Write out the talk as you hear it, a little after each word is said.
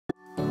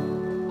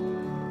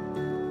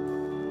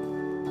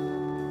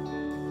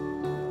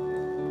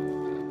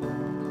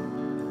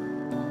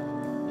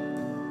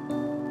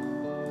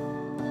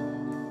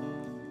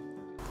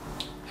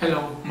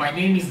Hello, my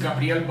name is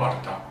Gabriel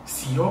Barta,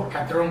 CEO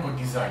at RONGO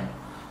DESIGN,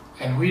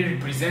 and we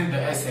represent the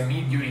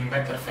SME during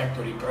Better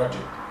Factory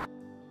project.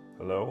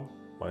 Hello,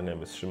 my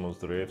name is Szymon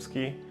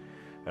Zdrojewski,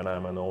 and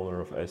I'm an owner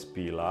of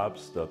SPE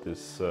Labs, that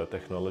is a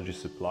technology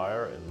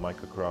supplier in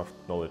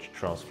MICOCRAFT knowledge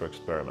transfer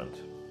experiment.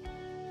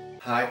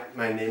 Hi,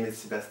 my name is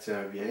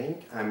Sebastian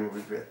Viering. I'm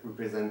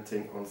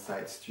representing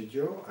ONSITE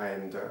STUDIO. I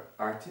am the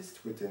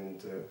artist within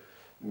the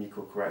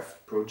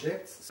MICOCRAFT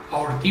projects.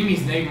 Our team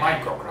is named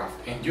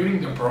MICOCRAFT, and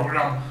during the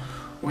program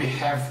we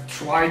have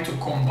tried to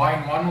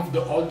combine one of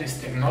the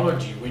oldest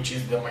technology, which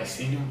is the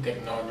mycelium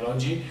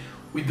technology,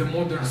 with the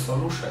modern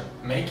solution,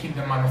 making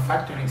the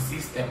manufacturing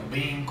system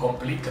being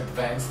completely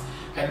advanced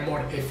and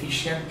more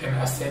efficient and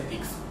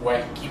aesthetics,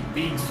 while keep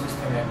being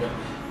sustainable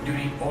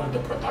during all the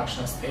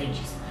production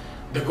stages.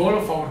 The goal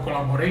of our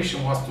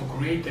collaboration was to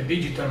create a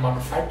digital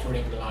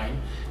manufacturing line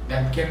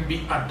that can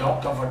be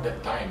adopted over the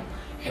time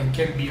and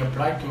can be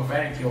applied to a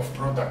variety of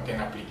product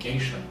and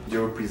application.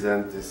 You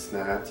present this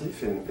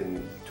narrative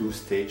in two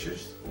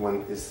stages.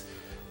 One is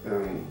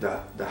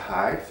the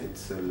hive.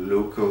 It's a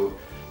local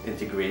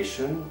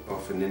integration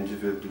of an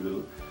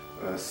individual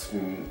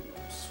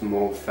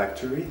small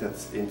factory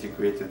that's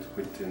integrated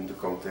within the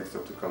context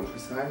of the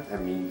countryside. I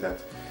mean that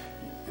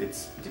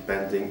it's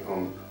depending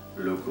on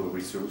local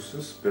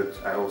resources, but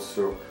I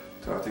also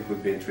thought it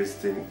would be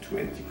interesting to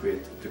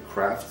integrate the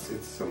crafts.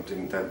 It's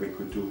something that we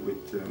could do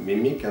with the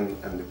Mimic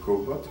and the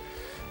Cobot,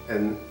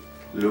 and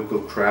local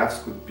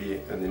crafts could be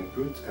an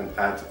input and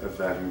add a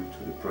value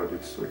to the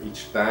product. So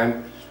each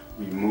time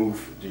we move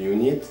the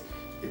unit,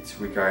 it's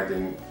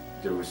regarding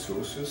the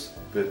resources,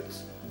 but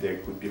there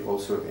could be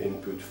also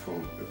input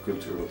from a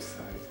cultural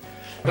side.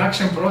 The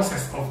production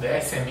process of the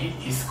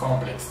SME is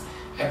complex,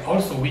 and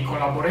also we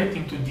collaborate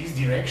into this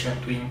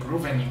direction to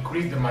improve and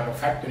increase the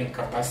manufacturing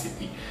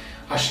capacity.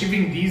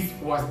 Achieving this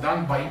was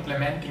done by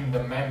implementing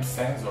the MEMS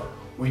sensor,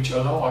 which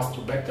allow us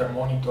to better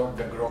monitor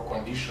the grow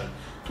condition,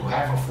 to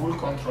have a full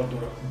control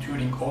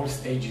during all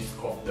stages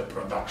of the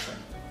production.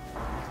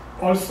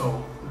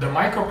 Also, the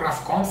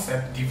MICOCRAFT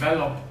concept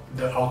developed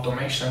the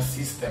automation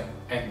system,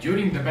 and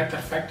during the Better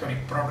Factory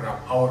program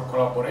our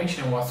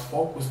collaboration was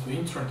focused to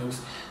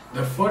introduce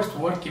the first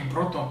working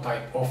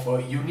prototype of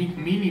a unique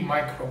mini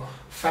micro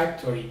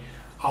factory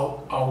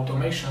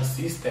automation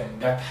system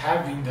that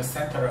have in the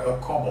center a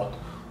cobot,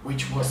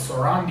 which was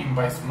surrounded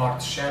by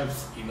smart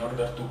shelves in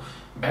order to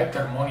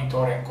better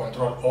monitor and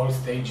control all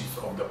stages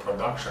of the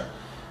production.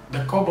 The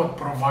cobot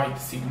provides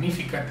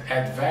significant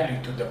add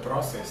value to the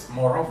process.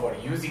 Moreover,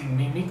 using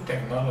Mimic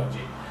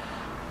technology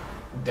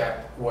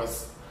that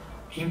was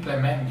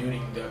implemented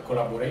during the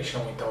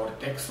collaboration with our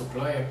tech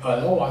supplier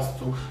allow us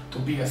to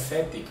be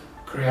aesthetic,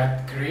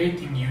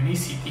 creating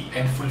unicity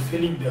and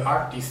fulfilling the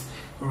artist's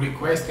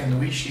requests and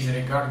wishes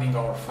regarding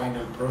our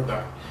final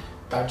product,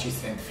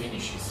 touches and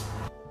finishes.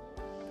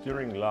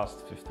 During the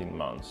last 15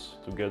 months,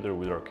 together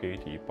with our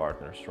KTE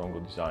partners RONGO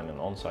DESIGN and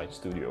ONSITE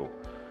STUDIO,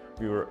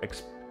 we were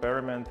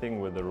experimenting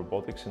with the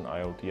robotics and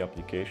IoT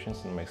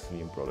applications in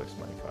mycelium products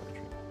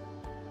manufacturing.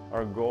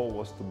 Our goal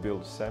was to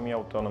build a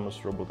semi-autonomous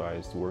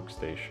robotized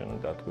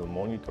workstation that will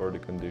monitor the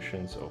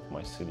conditions of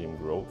mycelium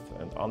growth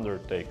and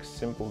undertake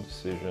simple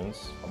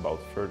decisions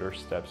about further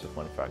steps of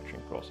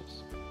manufacturing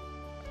process.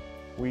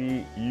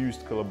 We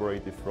used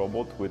collaborative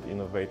robot with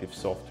innovative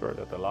software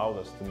that allowed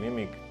us to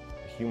mimic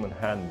human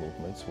hand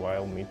movements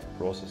while meat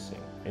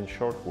processing. In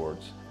short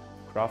words,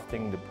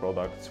 crafting the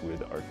products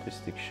with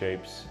artistic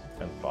shapes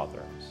and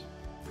patterns.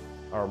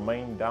 Our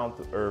main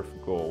down-to-earth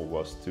goal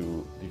was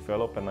to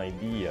develop an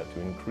idea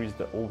to increase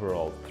the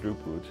overall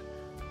throughput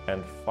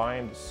and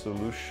find a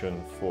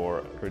solution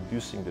for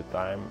reducing the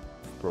time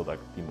of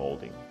product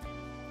demolding.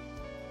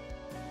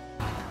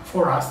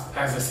 For us,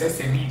 as a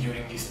SME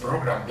during this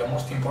program, the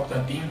most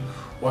important thing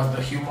was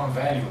the human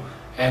value,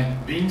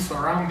 and being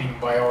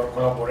surrounded by our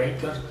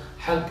collaborators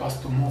helped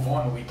us to move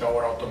on with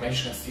our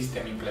automation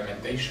system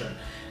implementation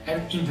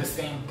and in the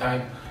same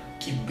time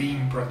keep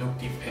being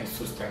productive and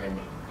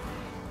sustainable.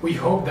 We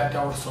hope that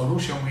our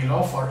solution will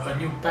offer a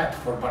new path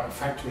for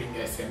manufacturing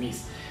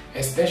SMEs,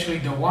 especially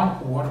the one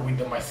who work with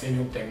the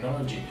mycelium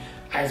technology,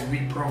 as we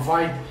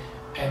provide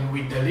and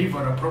we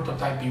deliver a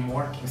prototyping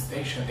working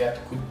station that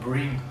could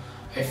bring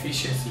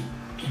efficiency,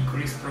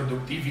 increase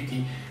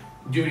productivity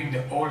during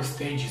the all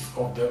stages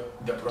of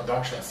the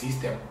production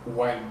system,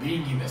 while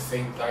being in the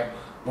same time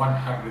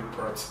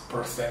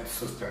 100%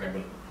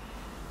 sustainable.